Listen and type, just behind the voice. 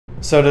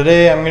So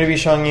today I'm going to be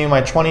showing you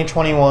my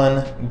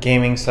 2021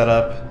 gaming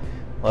setup.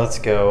 Let's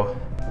go.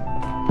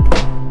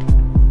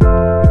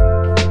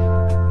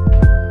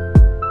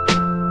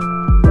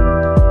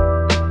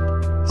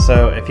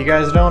 So if you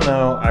guys don't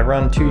know, I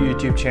run two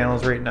YouTube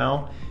channels right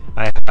now.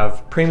 I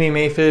have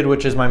Premiumaphid,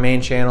 which is my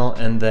main channel,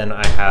 and then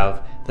I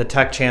have the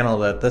tech channel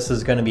that this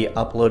is going to be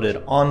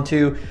uploaded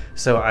onto.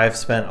 So I've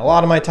spent a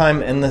lot of my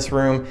time in this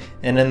room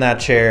and in that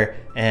chair,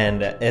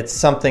 and it's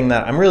something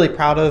that I'm really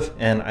proud of,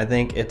 and I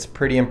think it's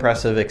pretty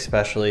impressive,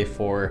 especially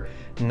for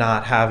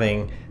not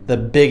having the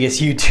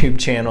biggest YouTube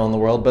channel in the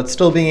world, but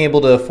still being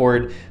able to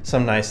afford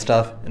some nice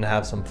stuff and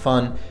have some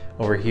fun.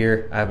 Over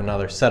here I have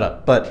another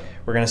setup, but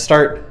we're going to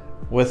start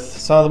with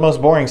some of the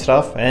most boring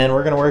stuff, and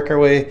we're going to work our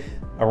way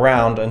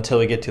around until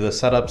we get to the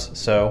setups.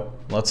 So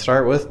let's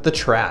start with the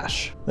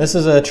trash. This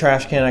is a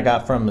trash can I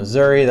got from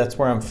Missouri. That's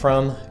where I'm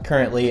from.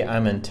 Currently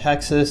I'm in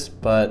Texas,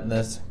 but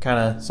this kind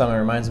of something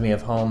reminds me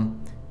of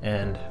home.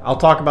 And I'll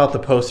talk about the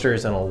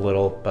posters in a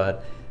little,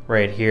 but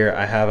right here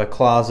I have a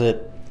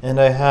closet, and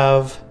I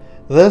have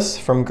this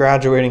from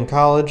graduating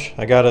college.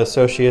 I got an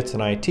associate's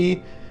in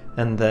IT,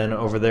 and then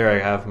over there I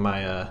have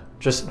my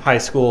just high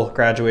school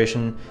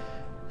graduation,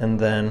 and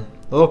then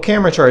a little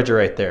camera charger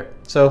right there.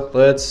 So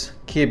let's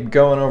keep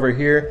going over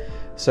here.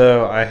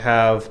 So I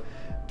have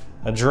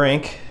a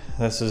drink.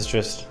 This is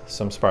just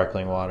some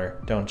sparkling water,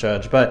 don't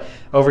judge. But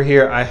over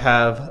here I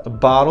have a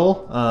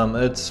bottle.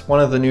 It's one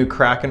of the new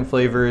Kraken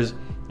flavors.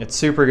 It's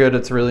super good.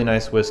 It's a really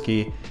nice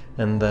whiskey.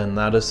 And then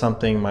that is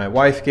something my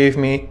wife gave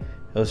me.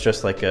 It was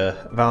just like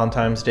a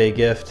Valentine's Day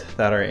gift,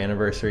 that our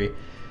anniversary.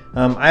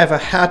 I have a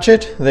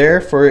hatchet there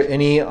for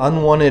any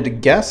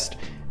unwanted guest,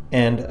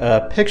 and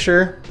a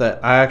picture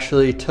that I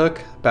actually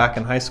took back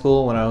in high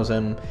school when I was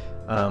in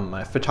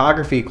my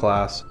photography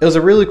class. It was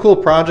a really cool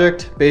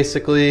project.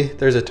 Basically,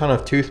 there's a ton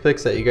of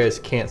toothpicks that you guys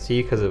can't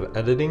see because of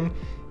editing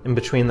in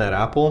between that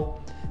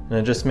apple, and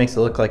it just makes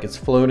it look like it's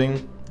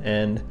floating.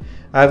 And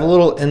I have a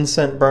little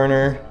incense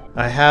burner.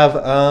 I have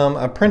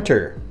a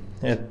printer.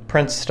 It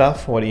prints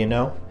stuff, what do you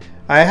know?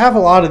 I have a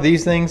lot of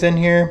these things in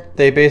here.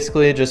 They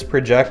basically just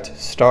project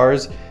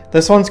stars.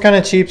 This one's kind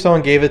of cheap,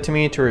 someone gave it to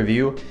me to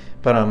review.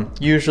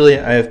 But usually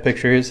I have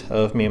pictures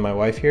of me and my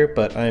wife here,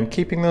 but I'm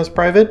keeping those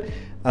private.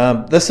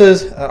 This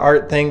is an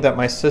art thing that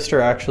my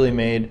sister actually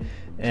made,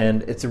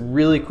 and it's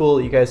really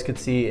cool. You guys could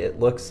see it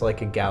looks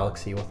like a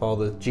galaxy with all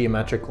the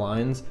geometric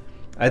lines.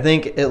 I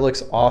think it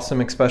looks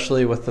awesome,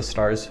 especially with the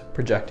stars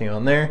projecting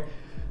on there.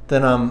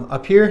 Then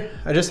up here,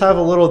 I just have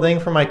a little thing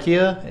from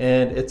IKEA,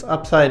 and it's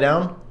upside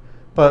down,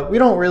 but we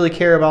don't really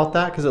care about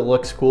that because it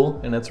looks cool,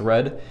 and it's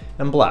red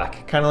and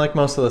black, kind of like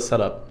most of the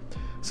setup.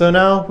 So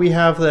now we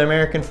have the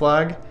American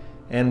flag,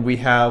 and we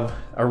have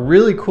a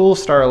really cool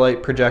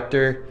starlight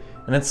projector,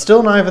 and it's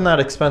still not even that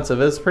expensive.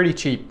 It's pretty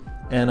cheap.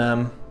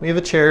 And we have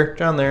a chair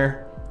down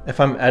there. If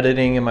I'm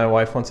editing and my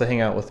wife wants to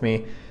hang out with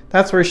me,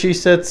 that's where she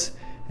sits.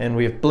 And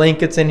we have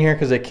blankets in here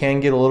because it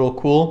can get a little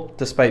cool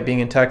despite being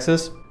in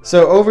Texas.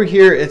 So over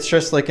here, it's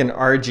just like an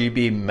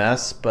RGB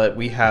mess, but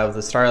we have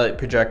the starlight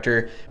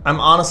projector. I'm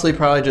honestly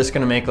probably just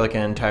gonna make like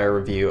an entire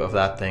review of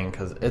that thing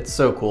because it's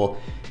so cool.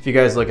 If you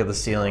guys look at the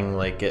ceiling,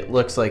 like it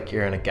looks like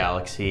you're in a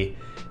galaxy,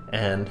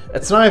 and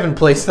it's not even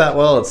placed that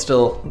well. It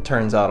still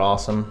turns out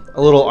awesome.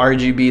 A little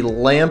RGB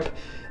lamp,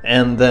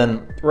 and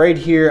then right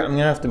here, I'm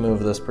gonna have to move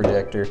this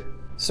projector.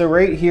 So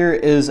right here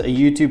is a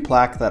YouTube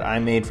plaque that I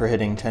made for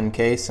hitting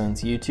 10K.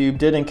 Since YouTube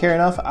didn't care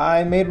enough,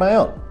 I made my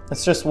own.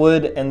 It's just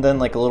wood and then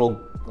like a little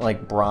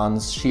like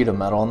bronze sheet of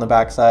metal on the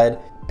backside.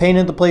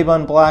 Painted the play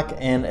button black,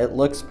 and it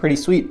looks pretty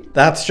sweet.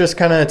 That's just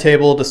kind of a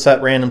table to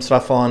set random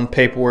stuff on,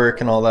 paperwork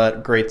and all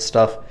that great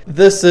stuff.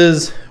 This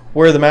is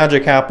where the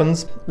magic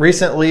happens.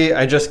 Recently,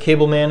 I just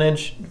cable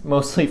managed,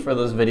 mostly for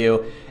this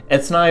video.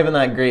 It's not even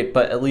that great,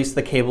 but at least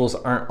the cables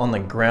aren't on the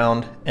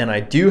ground. And I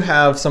do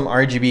have some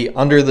RGB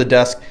under the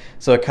desk,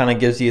 so it kind of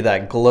gives you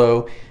that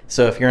glow.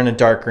 So if you're in a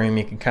dark room,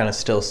 you can kind of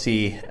still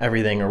see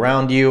everything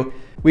around you.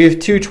 We have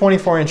two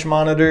 24-inch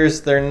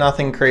monitors. They're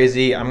nothing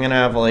crazy. I'm gonna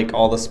have like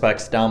all the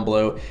specs down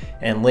below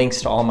and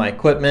links to all my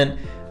equipment.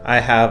 I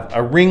have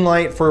a ring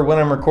light for when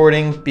I'm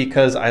recording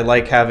because I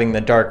like having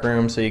the dark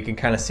room so you can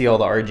kind of see all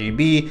the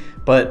RGB,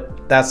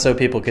 but that's so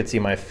people could see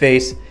my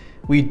face.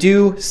 We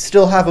do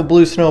still have a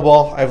blue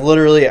snowball.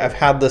 I've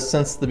had this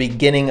since the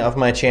beginning of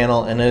my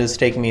channel, and it has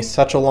taken me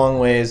such a long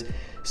ways.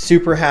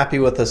 Super happy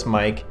with this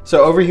mic.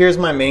 So over here is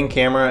my main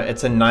camera.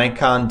 It's a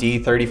Nikon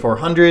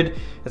D3400.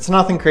 It's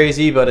nothing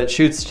crazy, but it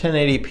shoots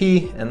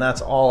 1080p, and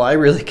that's all I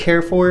really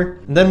care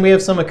for. And then we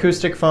have some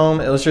acoustic foam.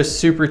 It was just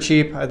super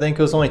cheap. I think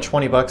it was only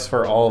 20 bucks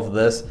for all of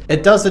this.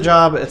 It does the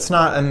job. It's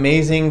not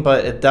amazing,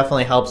 but it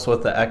definitely helps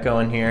with the echo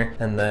in here.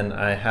 And then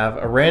I have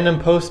a random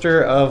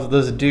poster of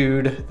this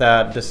dude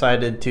that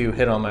decided to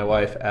hit on my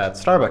wife at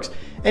Starbucks.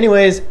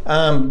 Anyways,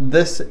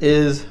 this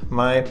is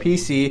my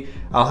PC.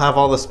 I'll have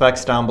all the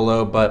specs down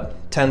below, but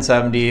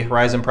 1070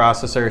 Ryzen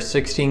processor,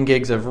 16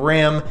 gigs of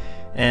RAM,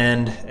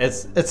 and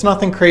it's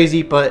nothing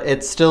crazy, but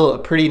it's still a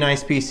pretty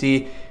nice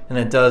PC, and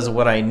it does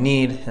what I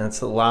need, and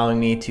it's allowing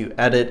me to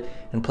edit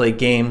and play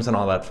games and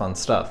all that fun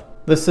stuff.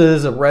 This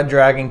is a Red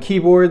Dragon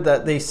keyboard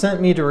that they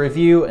sent me to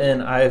review,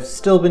 and I've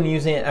still been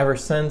using it ever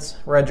since.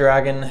 Red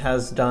Dragon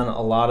has done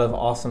a lot of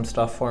awesome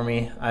stuff for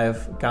me.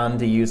 I've gotten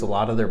to use a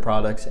lot of their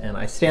products and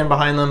I stand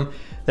behind them.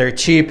 They're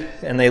cheap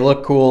and they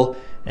look cool,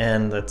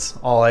 and that's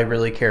all I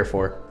really care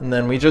for. And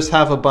then we just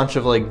have a bunch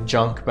of like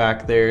junk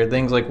back there,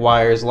 things like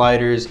wires,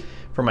 lighters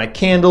for my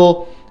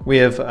candle. We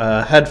have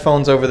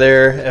headphones over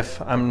there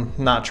if I'm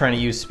not trying to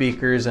use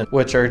speakers,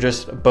 which are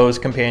just Bose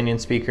companion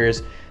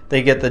speakers.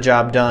 They get the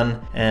job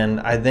done, and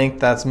I think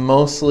that's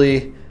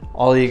mostly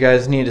all you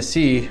guys need to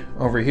see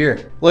over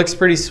here. Looks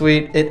pretty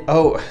sweet.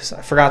 Oh,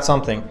 I forgot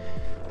something.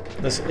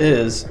 This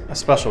is a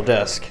special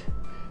desk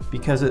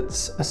because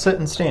it's a sit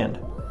and stand.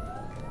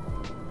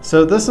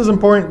 So this is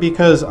important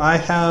because I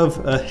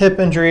have a hip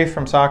injury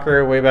from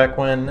soccer way back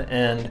when,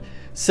 and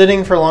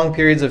sitting for long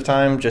periods of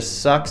time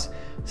just sucks.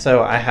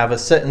 So I have a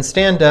sit and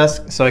stand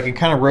desk so I can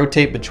kind of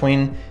rotate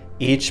between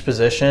each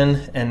position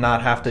and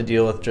not have to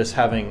deal with just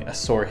having a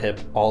sore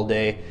hip all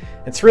day.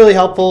 It's really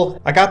helpful.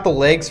 I got the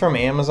legs from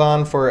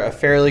Amazon for a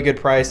fairly good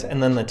price,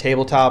 and then the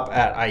tabletop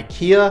at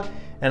IKEA.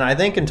 And I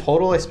think in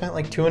total I spent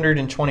like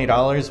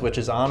 $220, which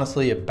is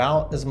honestly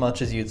about as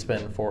much as you'd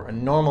spend for a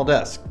normal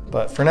desk.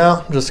 But for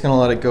now, I'm just gonna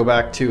let it go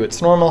back to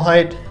its normal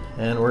height,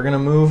 and we're gonna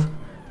move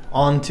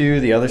on to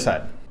the other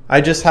side.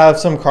 I just have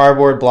some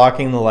cardboard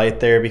blocking the light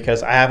there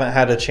because I haven't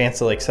had a chance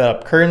to like set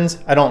up curtains.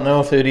 I don't know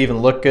if it would even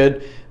look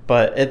good,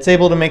 but it's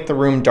able to make the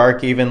room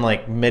dark even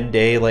like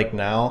midday like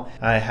now.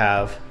 I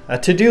have a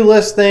to-do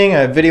list thing, I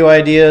have video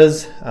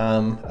ideas,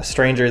 a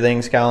Stranger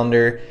Things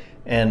calendar,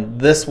 and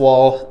this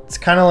wall, it's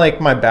kind of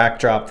like my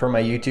backdrop for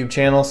my YouTube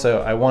channel,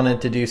 so I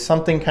wanted to do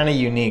something kind of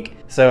unique.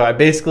 So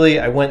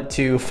I went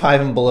to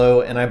Five and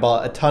Below and I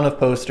bought a ton of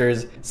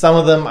posters. Some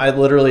of them I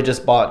literally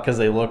just bought because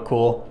they look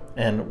cool.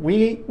 And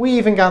we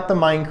even got the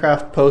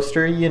Minecraft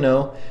poster, you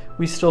know.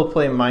 We still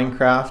play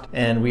Minecraft,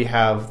 and we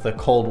have the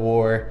Cold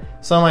War.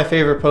 Some of my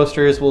favorite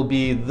posters will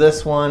be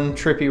this one.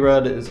 Trippy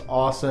Red is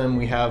awesome.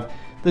 We have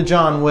the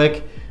John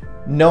Wick.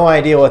 No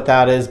idea what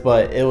that is,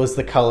 but it was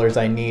the colors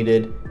I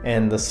needed,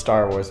 and the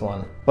Star Wars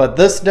one. But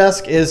this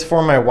desk is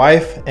for my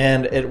wife,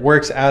 and it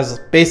works as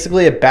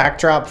basically a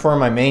backdrop for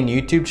my main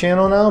YouTube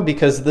channel now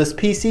because this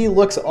PC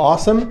looks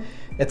awesome.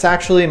 It's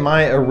actually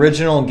my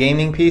original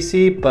gaming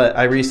PC, but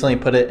I recently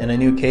put it in a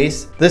new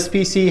case. This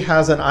PC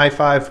has an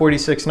i5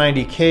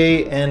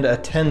 4690K and a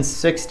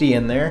 1060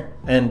 in there,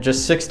 and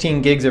just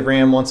 16 gigs of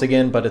RAM once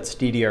again, but it's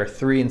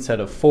DDR3 instead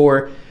of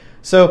 4.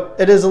 So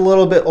it is a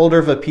little bit older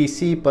of a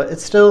PC, but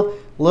it still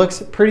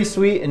looks pretty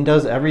sweet and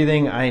does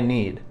everything I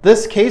need.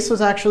 This case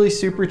was actually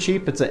super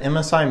cheap. It's an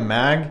MSI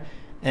Mag,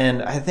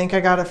 and I think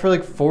I got it for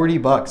like 40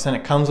 bucks, and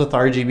it comes with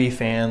RGB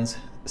fans.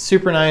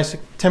 Super nice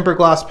tempered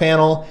glass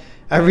panel.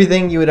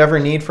 Everything you would ever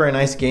need for a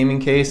nice gaming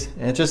case,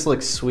 and it just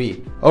looks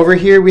sweet. Over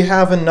here we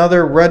have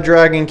another Red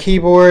Dragon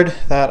keyboard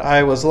that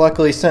I was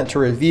luckily sent to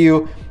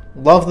review.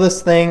 Love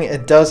this thing.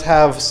 It does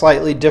have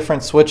slightly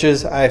different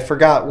switches. I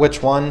forgot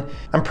which one.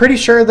 I'm pretty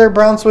sure they're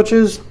brown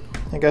switches,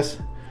 I guess.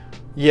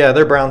 Yeah,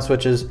 they're brown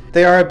switches.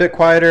 They are a bit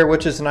quieter,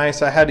 which is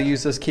nice. I had to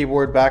use this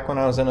keyboard back when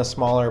I was in a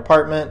smaller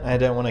apartment. I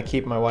didn't want to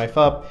keep my wife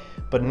up,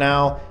 but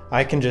now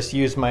I can just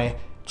use my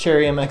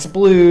Cherry MX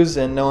Blues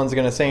and no one's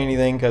gonna say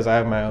anything because I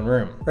have my own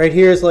room. Right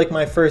here is like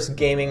my first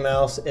gaming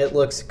mouse. It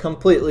looks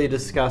completely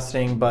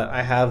disgusting, but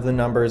I have the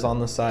numbers on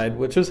the side,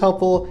 which was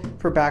helpful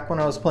for back when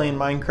I was playing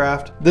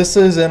Minecraft. This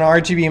is an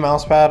RGB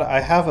mouse pad. I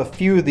have a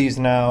few of these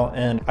now,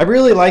 and I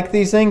really like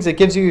these things. It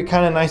gives you a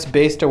kind of nice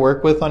base to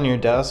work with on your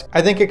desk.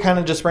 I think it kind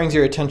of just brings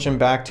your attention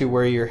back to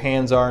where your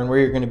hands are and where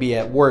you're gonna be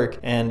at work,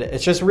 and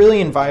it's just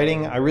really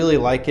inviting. I really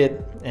like it,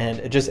 and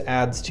it just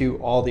adds to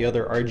all the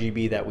other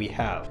RGB that we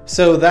have.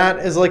 So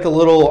that is like a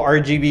little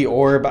RGB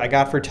orb I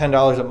got for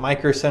 $10 at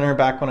Micro Center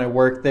back when I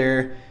worked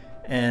there.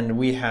 And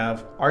we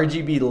have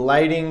RGB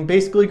lighting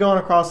basically going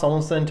across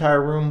almost the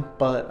entire room,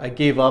 but I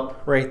gave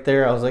up right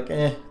there. I was like,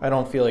 I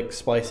don't feel like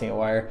splicing a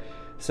wire.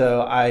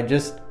 So I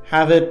just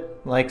have it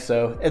like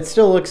so. It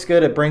still looks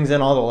good. It brings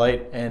in all the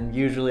light, and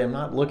usually I'm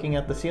not looking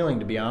at the ceiling,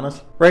 to be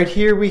honest. Right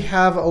here we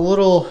have a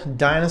little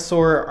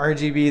dinosaur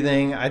RGB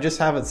thing. I just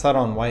have it set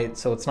on white,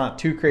 so it's not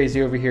too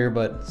crazy over here,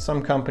 but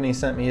some company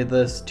sent me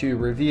this to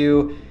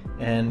review,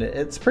 and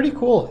it's pretty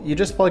cool. You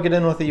just plug it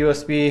in with a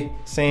USB,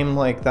 same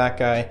like that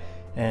guy,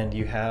 and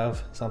you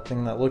have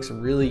something that looks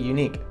really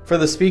unique. For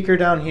the speaker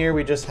down here,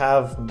 we just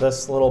have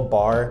this little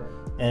bar,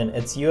 and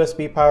it's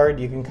USB powered.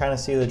 You can kind of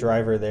see the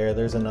driver there.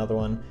 There's another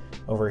one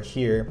over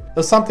here. It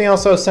was something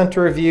else I was sent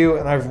to review,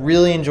 and I've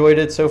really enjoyed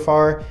it so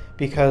far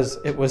because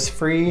it was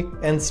free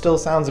and still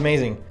sounds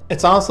amazing.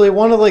 It's honestly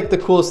one of like the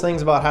coolest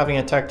things about having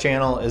a tech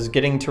channel is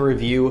getting to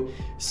review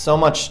so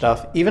much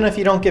stuff. Even if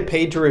you don't get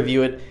paid to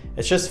review it,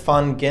 it's just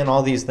fun getting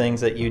all these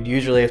things that you'd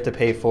usually have to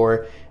pay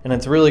for, and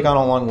it's really gone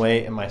a long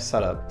way in my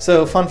setup.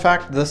 So fun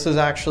fact, this is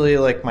actually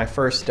like my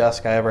first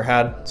desk I ever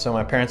had. So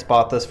my parents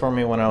bought this for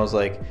me when I was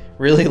like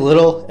really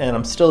little, and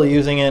I'm still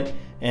using it,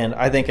 and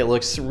I think it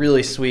looks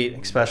really sweet,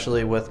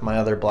 especially with my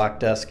other black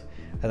desk.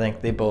 I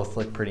think they both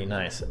look pretty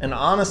nice. And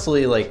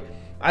honestly, like,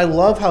 I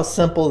love how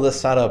simple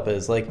this setup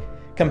is. Like,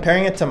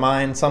 comparing it to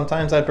mine,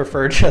 sometimes I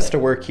prefer just to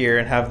work here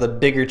and have the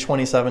bigger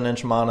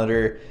 27-inch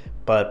monitor,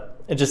 but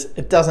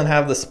it doesn't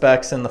have the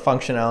specs and the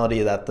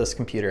functionality that this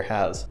computer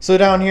has. So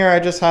down here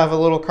I just have a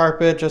little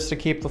carpet just to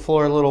keep the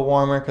floor a little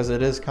warmer because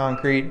it is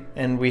concrete,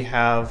 and we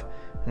have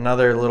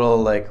another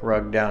little like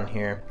rug down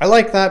here. I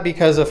like that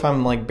because if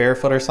I'm like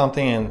barefoot or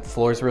something and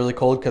floor's really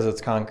cold because it's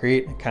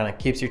concrete, it kind of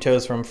keeps your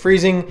toes from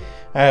freezing.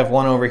 I have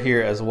one over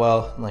here as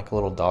well, like a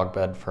little dog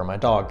bed for my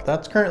dog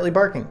that's currently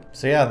barking.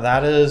 So yeah,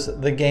 that is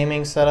the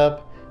gaming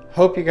setup.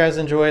 Hope you guys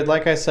enjoyed.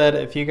 Like I said,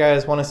 if you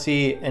guys want to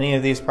see any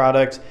of these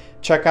products,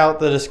 check out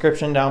the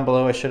description down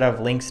below. I should have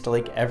links to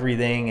like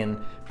everything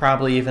and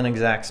probably even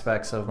exact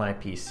specs of my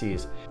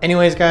PCs.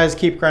 Anyways guys,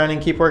 keep grinding,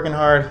 keep working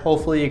hard.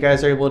 Hopefully you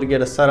guys are able to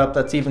get a setup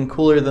that's even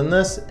cooler than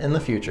this in the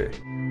future.